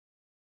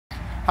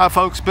Hi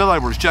folks, Bill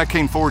Edwards, Jack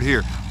Kane Ford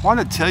here. Want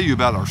to tell you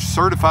about our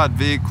certified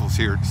vehicles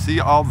here. See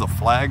all the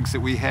flags that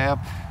we have?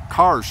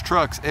 Cars,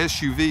 trucks,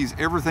 SUVs,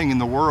 everything in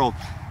the world.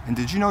 And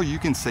did you know you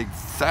can save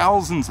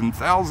thousands and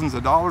thousands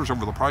of dollars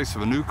over the price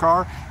of a new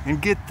car?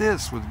 And get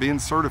this, with being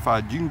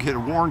certified, you can get a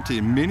warranty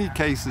in many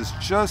cases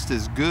just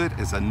as good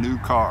as a new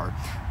car,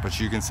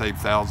 but you can save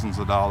thousands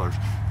of dollars.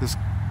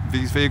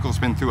 These vehicles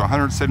have been through a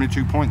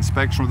 172-point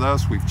inspection with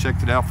us. We've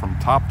checked it out from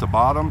top to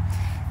bottom.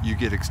 You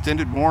get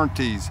extended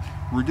warranties,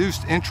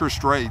 reduced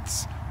interest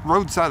rates,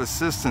 roadside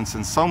assistance,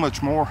 and so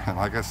much more. And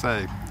like I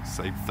say,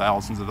 save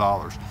thousands of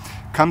dollars.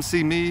 Come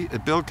see me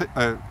at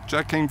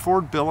Jack Kane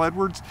Ford, Bill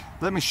Edwards.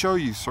 Let me show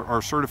you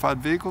our certified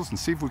vehicles and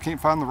see if we can't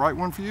find the right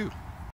one for you.